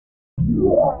Hey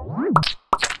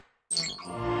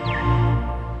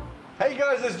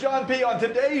guys, it's John P. On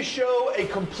today's show, a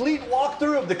complete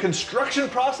walkthrough of the construction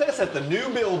process at the new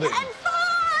building. And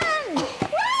fun!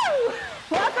 Woo!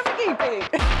 Welcome to Geek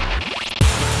Beat.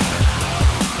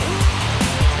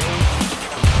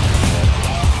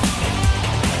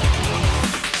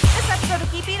 This episode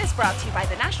of Geek Beat is brought to you by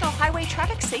the National Highway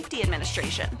Traffic Safety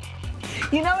Administration.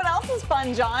 You know what else is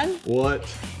fun, John? What?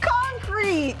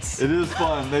 Concrete! It is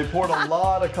fun. They poured a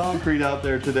lot of concrete out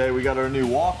there today. We got our new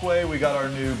walkway. We got our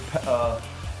new,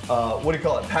 what do you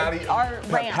call it? Patio? Our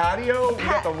ramp. Patio? We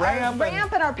got the ramp. Our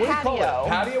ramp and our patio. What do you call it?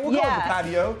 Patio? We'll call it the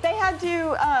patio. They had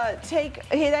to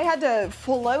they had to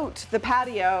float the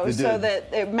patio so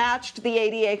that it matched the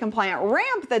ADA compliant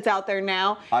ramp that's out there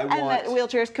now, and that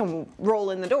wheelchairs can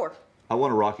roll in the door. I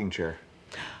want a rocking chair.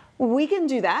 We can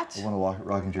do that. I want a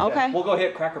rocking chair. Okay. We'll go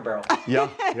hit Cracker Barrel. Yeah,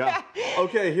 yeah.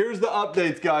 Okay, here's the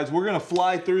updates, guys. We're gonna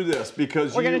fly through this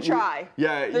because we're gonna try.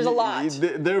 There's a lot.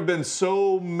 There have been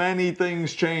so many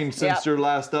things changed since your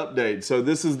last update. So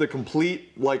this is the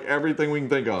complete, like everything we can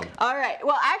think of. All right.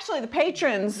 Well, actually, the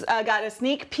patrons got a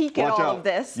sneak peek at all of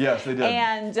this. Yes, they did.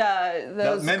 And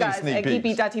those guys at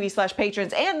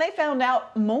geekbeat.tv/patrons, and they found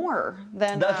out more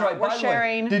than we're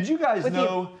sharing. Did you guys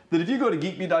know that if you go to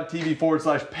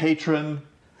geekbeat.tv/patron,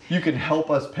 you can help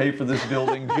us pay for this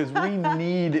building because we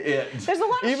need it. There's a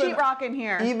lot of sheetrock in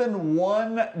here. Even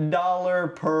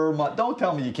 $1 per month. Don't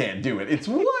tell me you can't do it. It's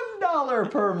 $1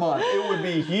 per month. It would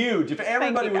be huge. If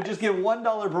everybody would just give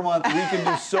 $1 per month, we can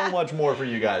do so much more for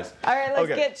you guys. All right, let's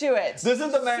get to it. This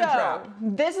is the man trap.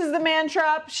 This is the man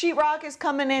trap. Sheetrock is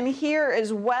coming in here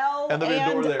as well, and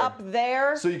up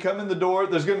there. So you come in the door.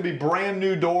 There's going to be brand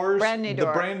new doors. Brand new door.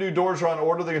 The brand new doors are on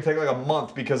order. They're going to take like a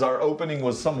month because our opening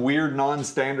was some weird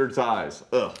non-standard size.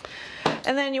 Ugh.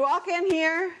 And then you walk in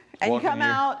here. And you come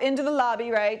out into the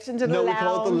lobby, right? Into the lounge. No, we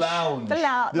call it the lounge. This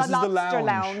is the lobster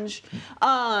lounge.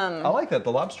 I like that,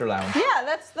 the lobster lounge. Yeah,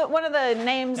 that's one of the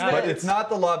names. But it's not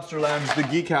the lobster lounge, the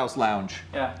Geek House lounge.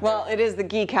 Yeah. Well, it is the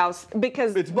Geek House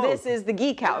because this is the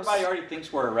Geek House. Everybody already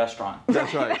thinks we're a restaurant.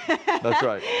 That's right. That's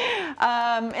right.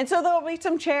 And so there'll be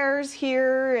some chairs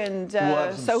here and we'll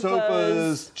have some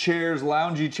sofas, chairs,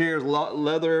 loungy chairs,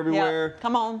 leather everywhere. Yeah,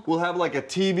 come on. We'll have like a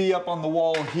TV up on the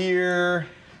wall here.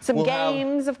 Some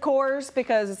games, of course,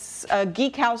 because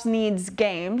Geek House needs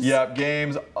games. Yeah,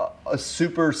 games, a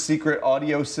super secret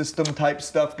audio system type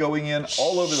stuff going in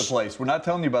all over the place. We're not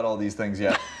telling you about all these things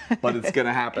yet, but it's going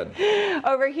to happen.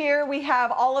 Over here, we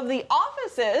have all of the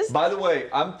offices. By the way,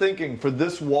 I'm thinking for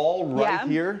this wall right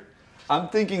here, I'm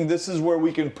thinking this is where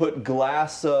we can put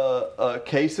glass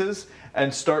cases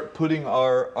and start putting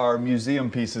our museum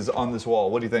pieces on this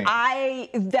wall. What do you think?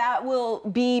 That will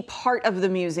be part of the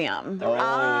museum. The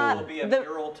rest will be a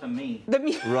mural to me.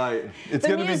 Right. It's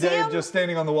going to be Dave just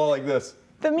standing on the wall like this.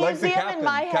 The museum in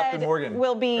my head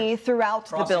will be throughout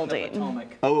the building.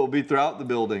 Oh, it will be throughout the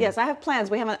building. Yes, I have plans.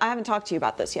 I haven't talked to you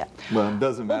about this yet. Well, it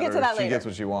doesn't matter. We'll get to that later. She gets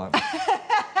what she wants.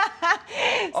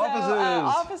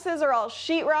 Offices are all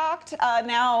sheetrocked.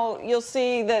 Now you'll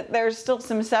see that there's still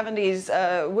some 70s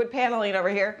wood paneling over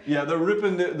here. Yeah, they're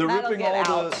ripping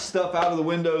all the stuff out of the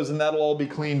windows, and that'll all be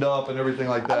cleaned up and everything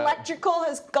like that. Electrical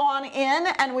has gone in,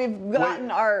 and we've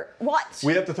gotten our what?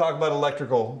 We have to talk about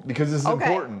electrical because this is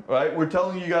important, right? We're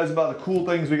telling you guys about the cool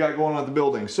things we got going on at the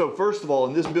building. So first of all,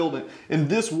 in this building, in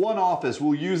this one office,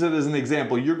 we'll use it as an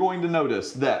example. You're going to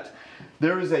notice that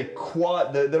there is a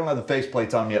quad, they don't have the face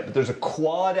plates on yet, but there's a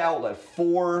quad outlet,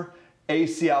 4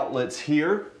 AC outlets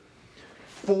here,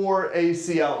 4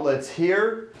 AC outlets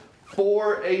here,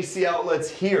 4 AC outlets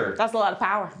here. That's a lot of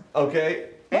power. Okay.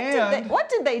 What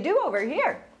did they do over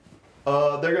here?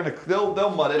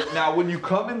 They'll mud it. Now when you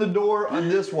come in the door on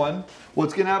this one,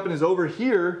 what's gonna happen is over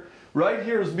here, right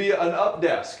here is be an up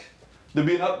desk. There'll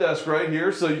be an up desk right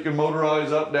here so you can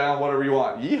motorize up, down, whatever you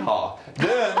want. Yeehaw.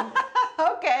 Then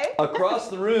across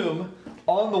the room,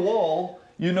 on the wall,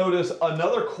 you notice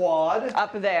another quad.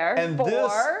 Up there. And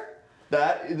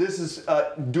this is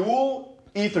dual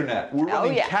Ethernet. We're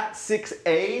running Cat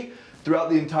 6A throughout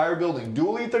the entire building.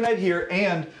 Dual Ethernet here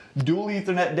and dual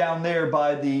Ethernet down there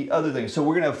by the other thing. So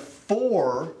we're gonna have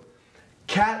 4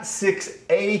 Cat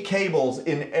 6A cables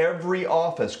in every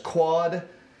office. Quad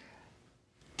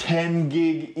 10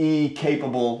 gig E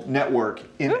capable network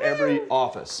in every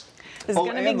office. This is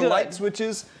gonna be good. The light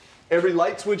switches. Every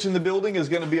light switch in the building is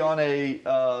going to be on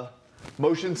a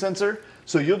motion sensor.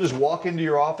 So you'll just walk into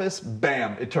your office,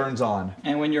 bam, it turns on.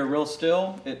 And when you're real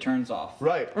still, it turns off.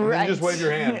 Right. And then you just wave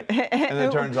your hand and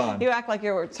it turns on. You act like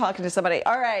you were talking to somebody.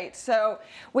 All right, so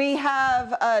we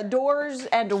have doors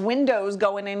and windows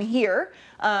going in here.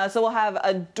 So we'll have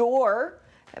a door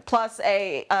plus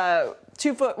a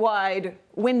 2-foot wide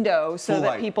window so Full that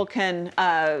light. people can,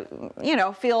 you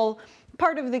know, feel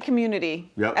part of the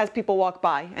community as people walk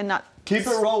by and not keep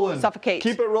it rolling. Suffocate.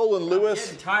 Keep it rolling, Lewis.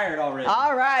 I'm getting tired already.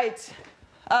 All right.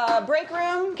 Break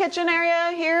room, kitchen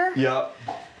area here. Yep.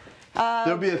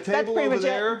 There'll be a table over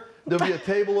there. There'll be a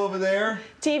table over there.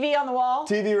 TV on the wall.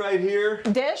 TV right here.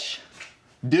 Dish.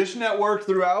 Dish network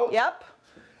throughout. Yep.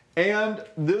 And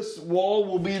this wall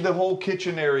will be the whole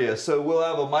kitchen area. So we'll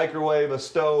have a microwave, a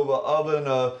stove, an oven,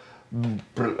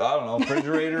 I don't know,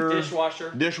 refrigerator.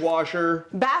 Dishwasher.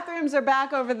 Bathrooms are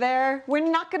back over there. We're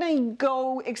not going to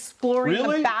go exploring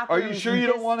the bathrooms. Are you sure you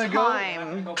don't want to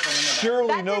go?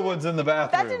 Surely no one's in the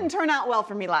bathroom. That didn't turn out well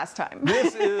for me last time.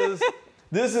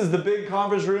 This is the big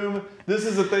conference room. This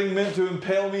is a thing meant to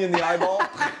impale me in the eyeball.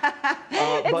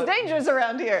 It's dangerous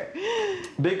around here.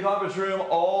 Big conference room,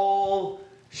 all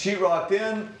sheetrocked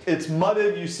in. It's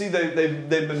mudded. You see they've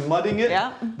been mudding it.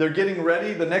 Yeah. They're getting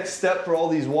ready. The next step for all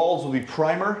these walls will be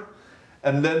primer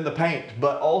and then the paint.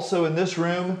 But also in this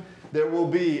room, there will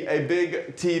be a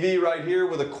big TV right here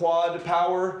with a quad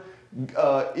power,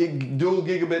 dual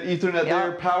gigabit Ethernet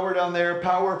there, power down there,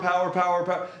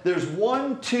 power. There's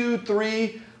 1, 2,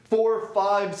 3, 4,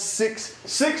 5,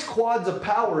 6 quads of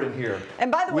power in here.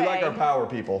 And by the way, we like our power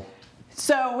people.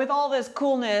 So with all this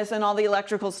coolness and all the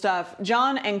electrical stuff,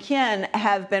 John and Ken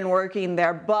have been working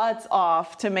their butts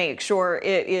off to make sure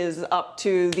it is up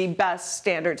to the best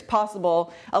standards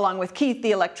possible, along with Keith,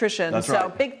 the electrician. That's so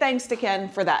right. Big thanks to Ken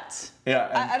for that.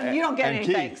 Yeah, you don't get any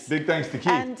Keith. thanks. Big thanks to Keith.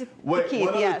 And Wait,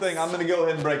 Keith, one other thing, I'm going to go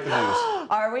ahead and break the news.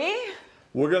 Are we?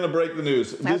 We're going to break the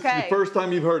news. This is the first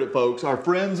time you've heard it, folks. Our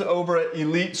friends over at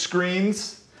Elite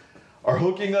Screens are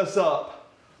hooking us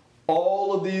up.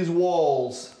 All of these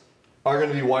walls are going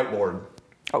to be whiteboard.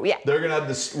 Oh yeah. They're going to have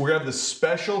this. We're going to have this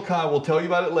special kind. We'll tell you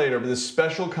about it later. But this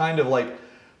special kind of like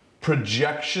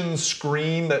projection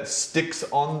screen that sticks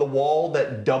on the wall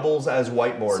that doubles as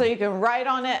whiteboard. So you can write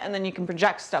on it and then you can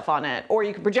project stuff on it, or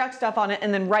you can project stuff on it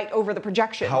and then write over the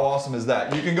projection. How awesome is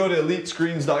that? You can go to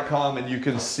elitescreens.com and you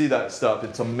can see that stuff.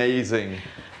 It's amazing.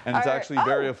 And it's actually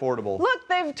very affordable. Look,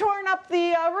 they've torn up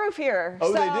the roof here.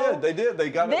 Oh, so they did.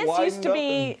 They got it widened up. This used to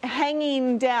be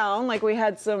hanging down, like we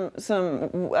had some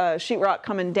sheetrock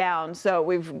coming down. So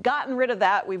we've gotten rid of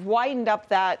that. We've widened up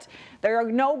that. There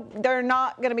are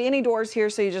not going to be any doors here,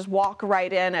 so you just walk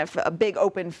right in. A big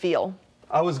open feel.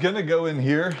 I was going to go in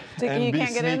here and you be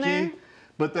can't sneaky. Get in there?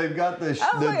 But they've got they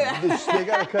got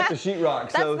to cut the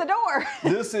sheetrock. That's the door.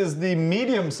 This is the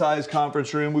medium-sized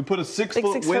conference room. We put a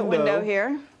 6-foot window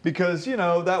here. Because, you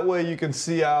know, that way you can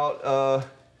see out,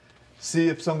 see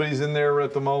if somebody's in there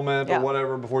at the moment or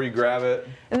whatever before you grab it.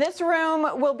 And this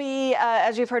room will be,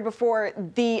 as you've heard before,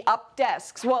 the up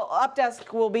desks. Well, up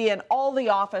desk will be in all the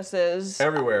offices.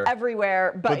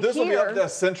 Everywhere. But this will be Up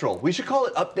Desk Central. We should call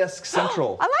it Up Desk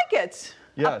Central. I like it.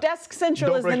 Yeah. Up Desk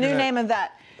Central is the new name of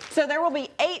that. So there will be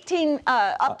 18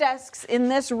 up desks in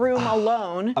this room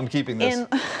alone. I'm keeping this.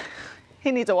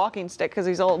 He needs a walking stick because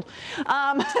he's old.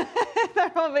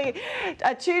 There will be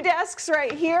 2 desks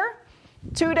right here,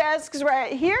 2 desks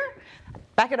right here.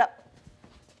 Back it up.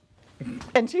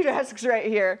 And 2 desks right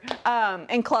here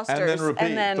in clusters.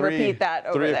 And then repeat that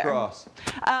over 3 there. across.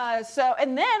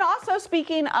 And then also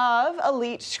speaking of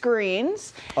Elite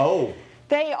Screens. Oh.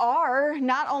 They are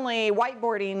not only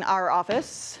whiteboarding our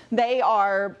office, they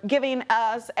are giving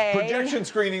us a... projection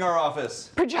screening our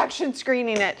office. Projection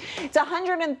screening it. It's a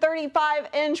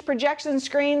 135-inch projection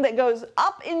screen that goes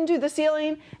up into the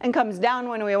ceiling and comes down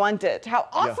when we want it. How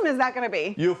awesome is that going to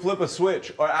be? You flip a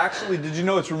switch. Or actually, did you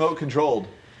know it's remote controlled?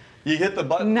 You hit the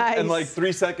button and like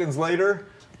 3 seconds later,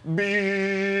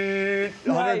 beep,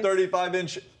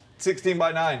 135-inch 16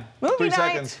 by 9. Movie 3 night.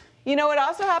 seconds. You know what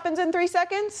also happens in 3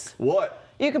 seconds? What?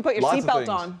 You can put your seatbelt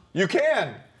on. You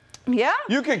can. Yeah.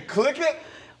 You can click it.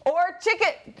 Or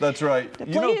ticket. That's right. The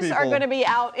police are going to be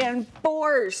out in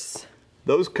force.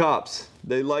 Those cops,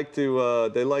 they like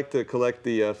to collect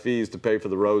the fees to pay for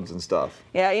the roads and stuff.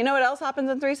 Yeah. You know what else happens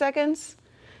in 3 seconds?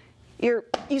 You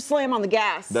slam on the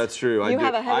gas. That's true. You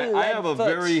have a heavy I have a foot.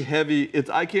 very heavy.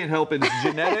 I can't help it. It's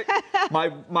genetic.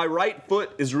 my right foot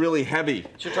is really heavy.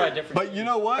 Should try a different. But you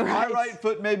know what? My right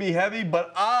foot may be heavy,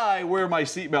 but I wear my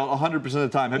seatbelt 100% of the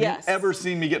time. Have you ever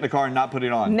seen me get in a car and not put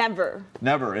it on? Never.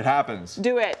 Never. It happens.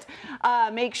 Do it.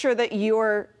 Make sure that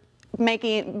you're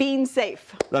being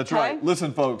safe. That's right.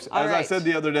 Listen, folks. As I said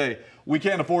the other day, we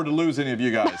can't afford to lose any of you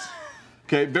guys.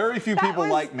 Okay, very few people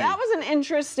like me. That was an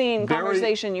interesting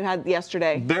conversation you had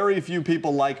yesterday. Very few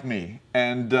people like me,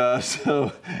 and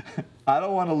so I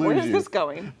don't want to lose you. Where's this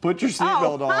going? Put your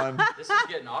seatbelt on. This is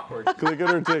getting awkward. Click it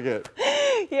or ticket.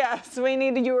 Yes, we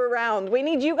need you around. We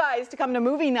need you guys to come to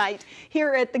movie night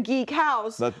here at the Geek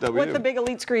House with the big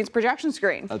Elite Screens projection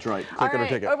screen. That's right. Click it or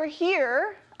ticket. Over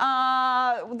here,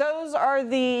 those are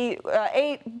the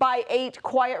 8x8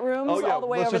 quiet rooms all the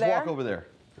way over there. Let's just walk over there.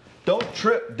 Don't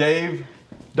trip, Dave.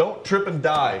 Don't trip and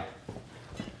die.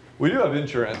 We do have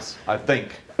insurance, I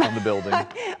think, on the building.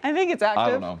 I think it's active. I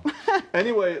don't know.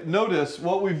 Anyway, notice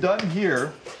what we've done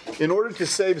here, in order to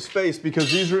save space,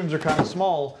 because these rooms are kind of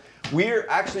small, we're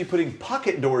actually putting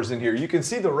pocket doors in here. You can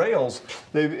see the rails.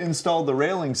 They've installed the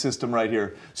railing system right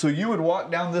here. So you would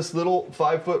walk down this little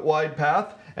 5-foot wide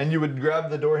path, and you would grab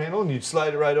the door handle, and you'd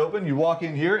slide it right open. You walk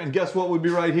in here, and guess what would be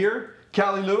right here?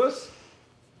 Callie Lewis?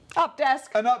 Up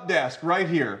desk. An up desk right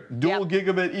here. Dual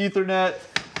gigabit Ethernet,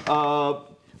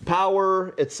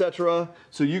 power, etc.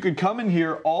 So you could come in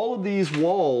here. All of these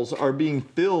walls are being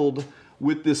filled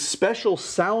with this special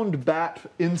sound bat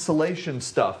insulation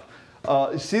stuff.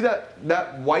 See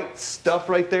that white stuff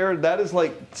right there? That is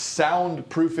like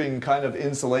soundproofing kind of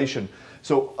insulation.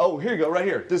 So, oh, here you go, right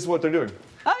here. This is what they're doing.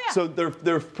 Oh yeah. So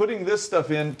they're putting this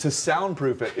stuff in to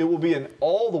soundproof it. It will be in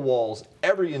all the walls,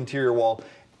 every interior wall,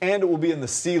 and it will be in the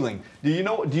ceiling. Do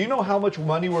you know how much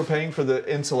money we're paying for the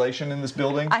insulation in this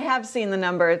building? I have seen the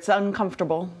number. It's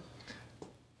uncomfortable.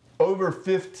 Over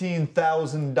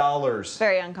 $15,000.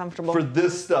 Very uncomfortable. For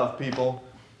this stuff, people.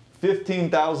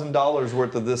 $15,000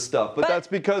 worth of this stuff. But that's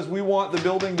because we want the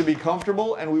building to be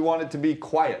comfortable and we want it to be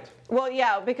quiet. Well,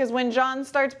 yeah, because when John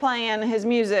starts playing his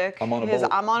music, I'm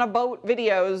on a boat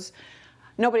videos,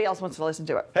 nobody else wants to listen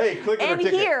to it. Hey, click it or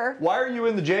ticket. Here, why are you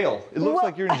in the jail? It looks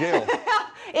like you're in jail.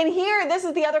 In here, this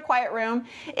is the other quiet room.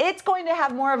 It's going to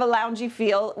have more of a loungy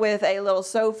feel with a little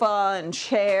sofa and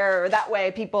chair. That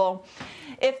way people,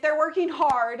 if they're working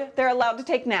hard, they're allowed to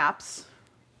take naps.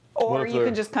 Or you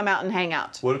can just come out and hang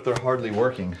out. What if they're hardly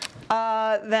working?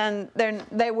 Then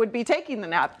they would be taking the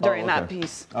nap during that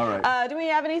piece. All right. Do we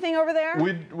have anything over there?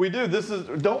 We do.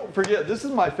 Don't forget, this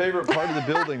is my favorite part of the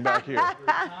building back here.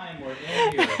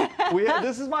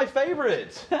 This is my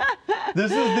favorite.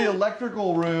 This is the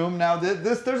electrical room. Now,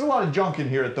 there's a lot of junk in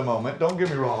here at the moment. Don't get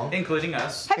me wrong. Including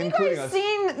us. Have you guys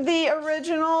seen the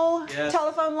original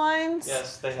telephone lines?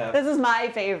 Yes, they have. This is my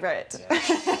favorite.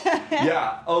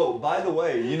 Yeah. Oh, by the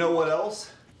way, you know what else?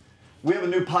 We have a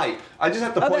new pipe. I just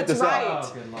have to point this out.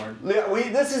 Oh, good Lord. Yeah,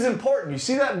 this is important. You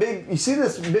see that you see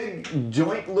this big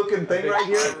joint-looking thing right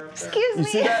here? Excuse me. You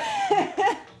see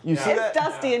that? You see that? It's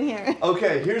dusty in here.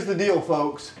 Okay, here's the deal,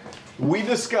 folks. We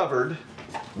discovered,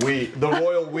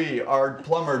 our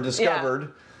plumber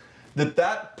discovered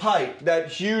that pipe,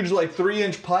 that huge like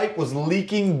 3-inch pipe was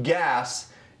leaking gas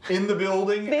in the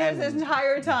building this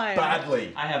entire time.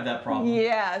 Badly. I have that problem.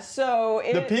 Yeah, so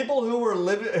the people who were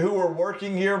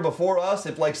working here before us,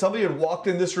 if like somebody had walked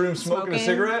in this room smoking a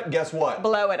cigarette, guess what?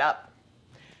 Blow it up.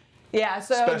 Yeah,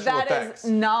 so that is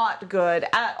not good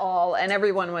at all, and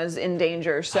everyone was in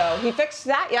danger. So he fixed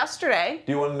that yesterday.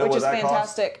 Do you want to know what that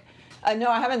cost? Which is fantastic.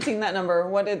 No, I haven't seen that number.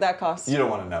 What did that cost? You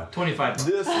don't want to know. $25.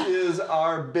 This is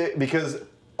our because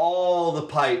all the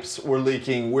pipes were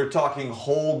leaking. We're talking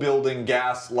whole building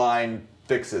gas line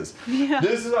fixes. Yeah.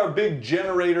 This is our big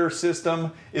generator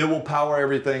system. It will power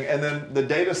everything. And then the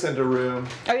data center room.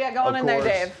 Oh yeah, go on in there,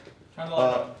 Dave. Turn the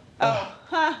light up.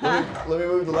 Let me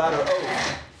move the ladder.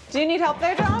 Oh. Do you need help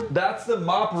there, John? That's the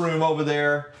mop room over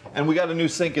there. And we got a new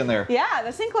sink in there. Yeah,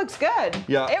 the sink looks good.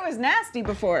 Yeah. It was nasty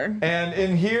before. And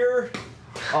in here,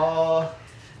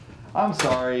 I'm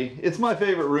sorry. It's my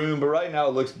favorite room, but right now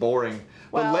it looks boring.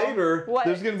 But later,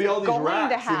 there's going to be all these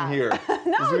racks in here.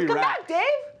 No, come back, Dave.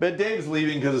 But Dave's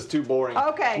leaving because it's too boring.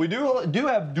 Okay. We do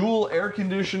have dual air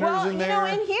conditioners in there. Well,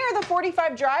 you know, in here, the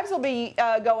 45 drives will be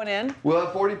going in. We'll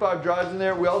have 45 drives in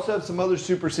there. We also have some other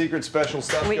super secret special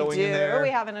stuff going in there. We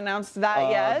haven't announced that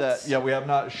yet. We have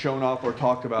not shown off or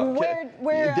talked about.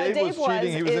 Where Dave was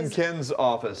cheating. He was in Ken's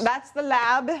office. That's the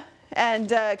lab. And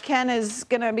Ken is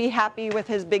going to be happy with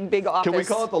his big office. Can we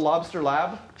call it the Lobster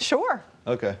Lab? Sure.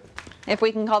 Okay. If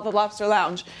we can call it the Lobster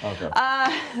Lounge. Okay.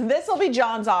 This will be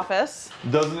John's office.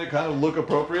 Doesn't it kind of look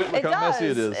appropriate? Look how messy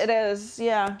it is. It is,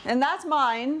 yeah. And that's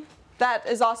mine. That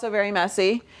is also very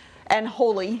messy and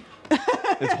holy.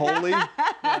 It's holy? They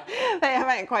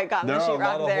haven't quite gotten the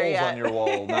sheetrock there yet. There are a lot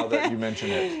of holes on your wall now that you mention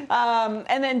it.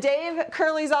 And then Dave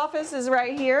Curley's office is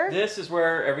right here. This is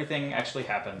where everything actually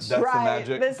happens. That's the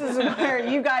magic. This is where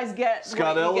you guys get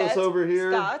Scott Ellis over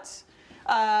here. Scott.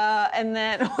 And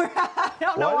then I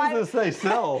don't know why. Why does this say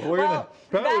sell?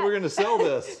 Apparently we're gonna sell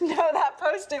this. No, that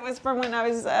Post-it was from when I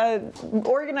was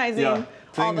organizing all the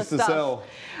things to stuff. sell.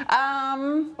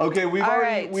 Okay,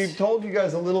 we've told you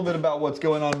guys a little bit about what's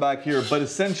going on back here, but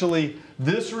essentially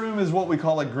this room is what we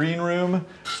call a green room.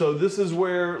 So this is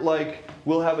where like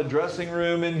we'll have a dressing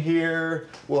room in here.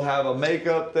 We'll have a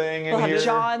makeup thing in here. We'll have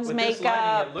John's With makeup. this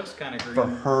lighting, it looks kind of green. For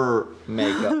her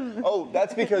makeup. Oh,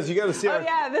 that's because you got to see our. Oh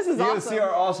yeah, this is you awesome. got to see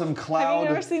our awesome cloud. Have you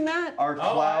never seen that? Our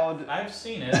cloud. I've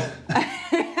seen it.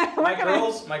 my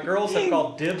girls have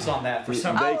called dibs on that for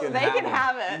some reason. They can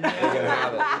have it. They can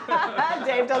have it.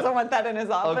 Dave doesn't want that in his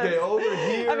office. Okay, over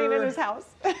here. I mean, in his house.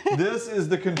 This is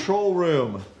the control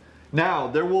room. Now,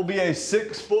 there will be a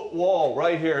 6-foot wall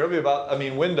right here. It'll be about,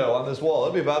 window on this wall.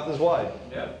 It'll be about this wide.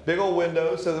 Yeah. Big old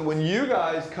window, so that when you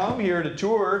guys come here to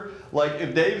tour, like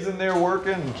if Dave's in there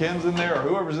working, and Ken's in there, or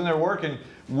whoever's in there working,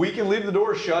 we can leave the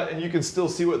door shut and you can still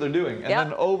see what they're doing. And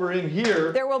then over in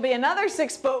here, there will be another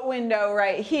 6-foot window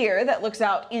right here that looks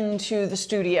out into the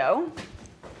studio.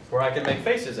 Where I can make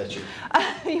faces at you.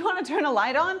 You want to turn a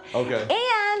light on? Okay.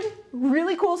 And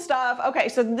really cool stuff. Okay,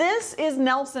 so this is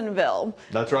Nelsonville.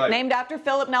 That's right. Named after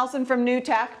Philip Nelson from New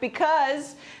Tech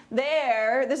because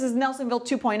this is Nelsonville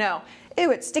 2.0.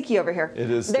 Ew, it's sticky over here. It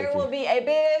is sticky. There will be a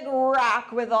big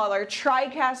rack with all our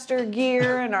TriCaster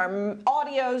gear and our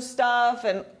audio stuff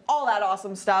and all that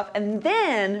awesome stuff. And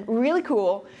then, really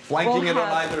cool. Flanking it on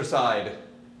either side.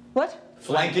 What?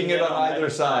 Flanking it on either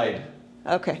side.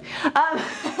 Okay.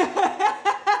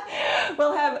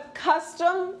 We'll have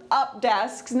custom up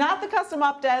desks, not the custom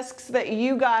up desks that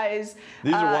you guys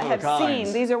have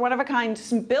seen. These are one of a kind,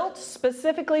 built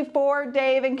specifically for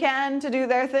Dave and Ken to do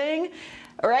their thing.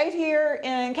 Right here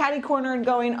in Caddy Corner and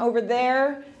going over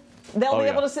there, they'll be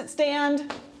able to sit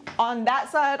stand on that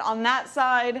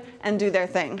side, and do their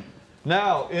thing.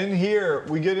 Now, in here,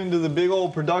 we get into the big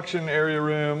old production area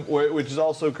room, which is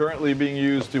also currently being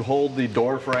used to hold the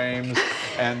door frames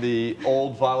and the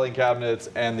old filing cabinets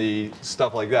and the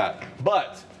stuff like that.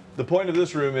 But the point of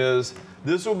this room is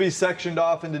this will be sectioned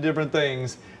off into different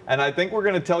things, and I think we're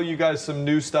going to tell you guys some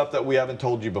new stuff that we haven't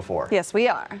told you before. Yes, we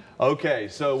are. Okay,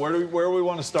 so where do we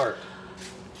want to start?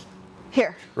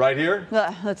 Here. Right here?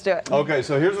 Let's do it. Okay,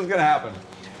 so here's what's going to happen.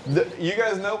 You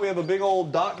guys know we have a big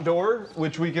old dock door,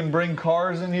 which we can bring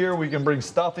cars in here, we can bring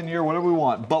stuff in here, whatever we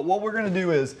want. But what we're going to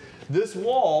do is, this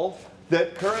wall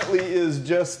that currently is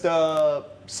just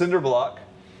cinder block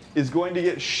is going to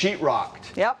get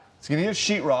sheetrocked. Yep. It's going to get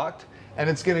sheetrocked, and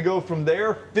it's going to go from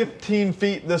there 15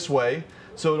 feet this way.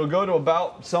 So it'll go to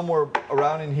about somewhere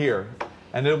around in here,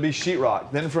 and it'll be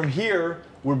sheetrocked. Then from here,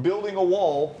 we're building a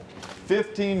wall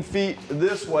 15 feet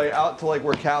this way out to like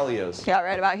where Callie is. Yeah,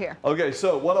 right about here. Okay,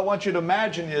 so what I want you to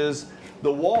imagine is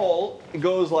the wall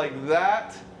goes like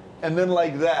that and then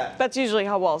like that. That's usually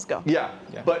how walls go. Yeah.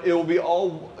 But it will be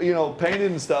all,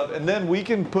 painted and stuff, and then we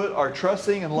can put our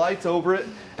trussing and lights over it,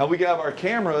 and we can have our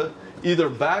camera either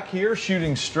back here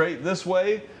shooting straight this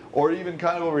way or even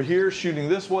kind of over here shooting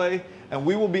this way, and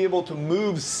we will be able to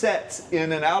move sets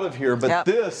in and out of here. But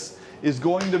this is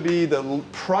going to be the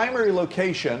primary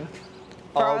location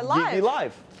of GeekBeat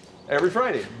Live. Every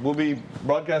Friday, we'll be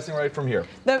broadcasting right from here.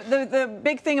 The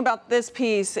big thing about this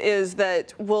piece is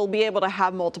that we'll be able to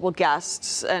have multiple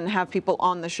guests and have people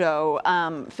on the show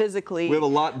physically. We have a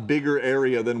lot bigger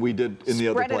area than we did in the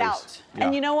other place. Spread it out. Yeah.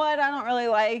 And you know what? I don't really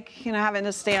like having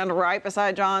to stand right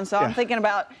beside John, so I'm thinking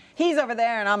about he's over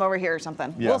there and I'm over here or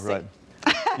something. Yeah, we'll see. Right.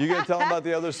 You gonna tell them about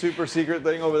the other super secret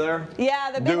thing over there? Yeah,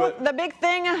 the big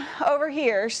thing over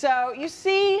here. So you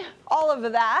see all of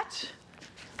that.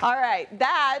 All right,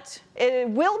 it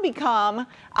will become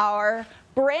our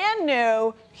brand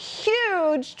new,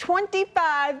 huge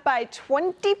 25 by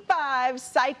 25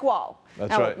 cyc wall.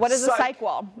 That's right. What is a cyc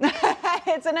wall?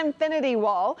 It's an infinity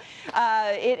wall.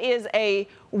 It is a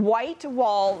white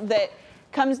wall that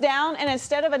comes down, and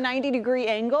instead of a 90-degree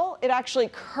angle, it actually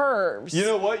curves. You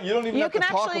know what? You don't even have to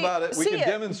talk about it. We can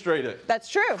demonstrate it. That's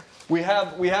true. We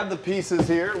have the pieces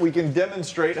here. We can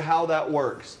demonstrate how that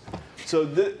works. So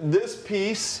this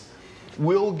piece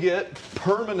will get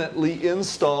permanently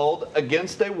installed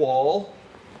against a wall,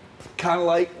 kind of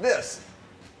like this.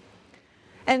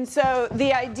 And so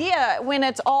the idea, when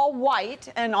it's all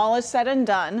white and all is said and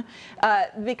done,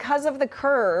 because of the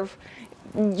curve,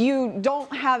 you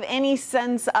don't have any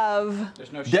sense of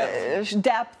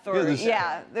depth or there's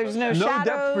no shadows. No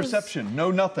depth perception,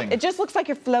 no nothing. It just looks like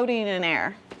you're floating in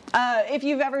air. If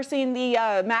you've ever seen the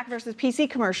Mac versus PC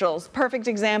commercials, perfect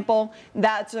example.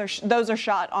 Those are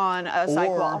shot on a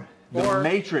cyc wall. The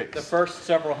Matrix. The first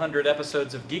several hundred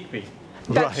episodes of Geek Beat.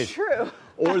 That's true.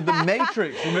 Or the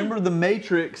Matrix. Remember the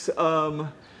Matrix?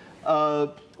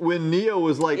 When Neo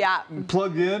was like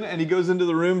plugged in and he goes into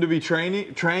the room to be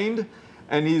trained,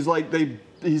 and he's like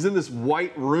he's in this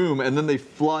white room, and then they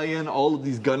fly in all of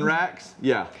these gun racks.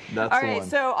 Yeah, that's the one. All right,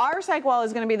 so our psych wall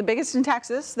is going to be the biggest in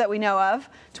Texas that we know of,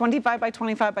 25 by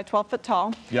 25 by 12 foot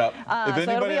tall. Yep. If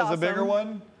anybody has a bigger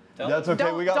one, that's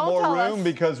okay. We got more room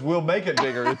because we'll make it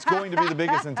bigger. It's going to be the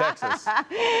biggest in Texas.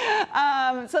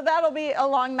 So that'll be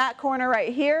along that corner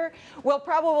right here. We'll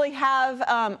probably have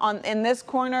in this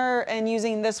corner and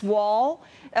using this wall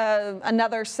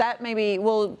another set. Maybe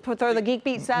we'll throw the Geek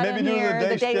Beat set in here.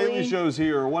 Maybe do the daily shows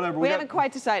here or whatever. We haven't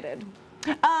quite decided.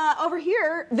 Over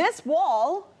here, this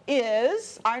wall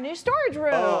is our new storage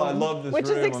room. Oh, I love this room. Which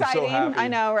is exciting. I'm so happy. I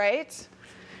know, right?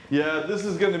 Yeah, this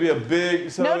is going to be a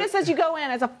big. Notice as you go in,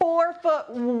 it's a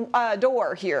 4-foot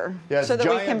door here, yeah, so that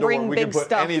we can bring big stuff. We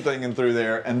can put anything in through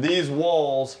there, and these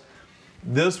walls,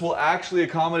 this will actually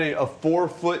accommodate a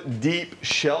 4-foot deep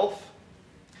shelving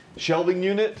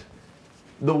unit.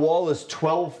 The wall is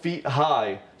 12 feet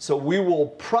high, so we will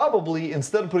probably,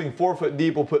 instead of putting 4-foot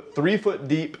deep, we'll put 3-foot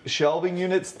deep shelving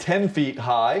units, 10 feet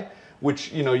high.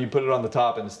 Which, you know, you put it on the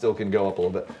top and it still can go up a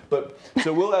little bit. But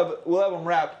so we'll have them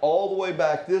wrapped all the way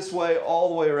back this way, all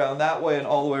the way around that way, and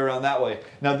all the way around that way.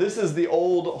 Now this is the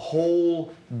old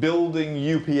whole building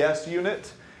UPS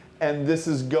unit, and this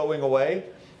is going away.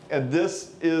 And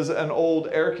this is an old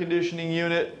air conditioning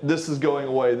unit. This is going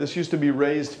away. This used to be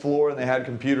raised floor and they had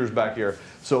computers back here.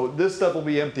 So this stuff will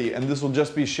be empty and this will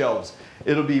just be shelves.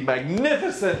 It'll be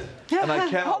magnificent, and I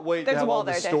cannot wait to have all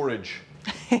the storage.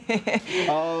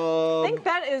 I think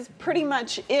that is pretty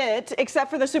much it, except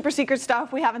for the super secret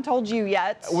stuff we haven't told you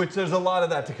yet. Which there's a lot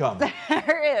of that to come.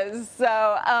 There is. So,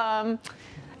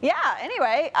 yeah,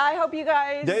 anyway, I hope you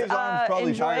guys Dave's arm's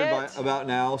probably tired about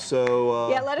now,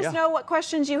 so... yeah, let us know what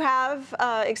questions you have,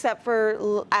 except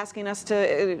for asking us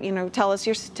to, you know,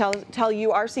 tell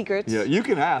you our secrets. Yeah, you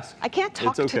can ask. I can't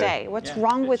talk today. What's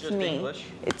wrong with me? English.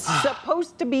 It's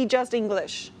supposed to be just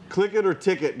English. Click it or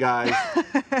ticket, guys.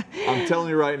 I'm telling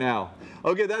you right now.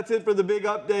 Okay, that's it for the big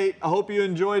update. I hope you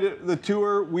enjoyed it, the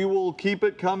tour. We will keep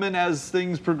it coming as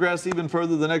things progress even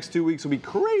further. The next 2 weeks will be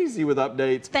crazy with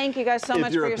updates. Thank you guys so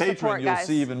much for your support, guys. If you're a patron, you'll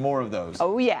see even more of those.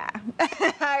 Oh, yeah. All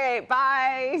right,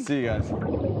 bye. See you guys.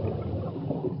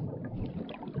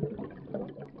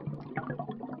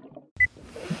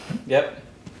 Yep.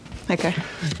 Okay.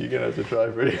 You're going to have to try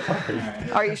pretty hard.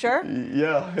 Right. Are you sure?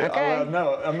 Yeah. Okay.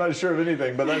 No, I'm not sure of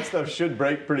anything, but that stuff should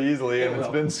break pretty easily, and it's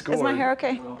been scored. Is my hair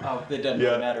okay? Oh, it doesn't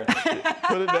really matter.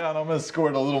 Put it down. I'm going to score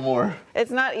it a little more.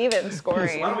 It's not even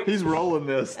scoring. He's rolling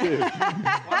this, too.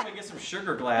 Why don't we get some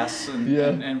sugar glass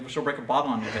and she'll break a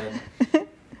bottle on your head?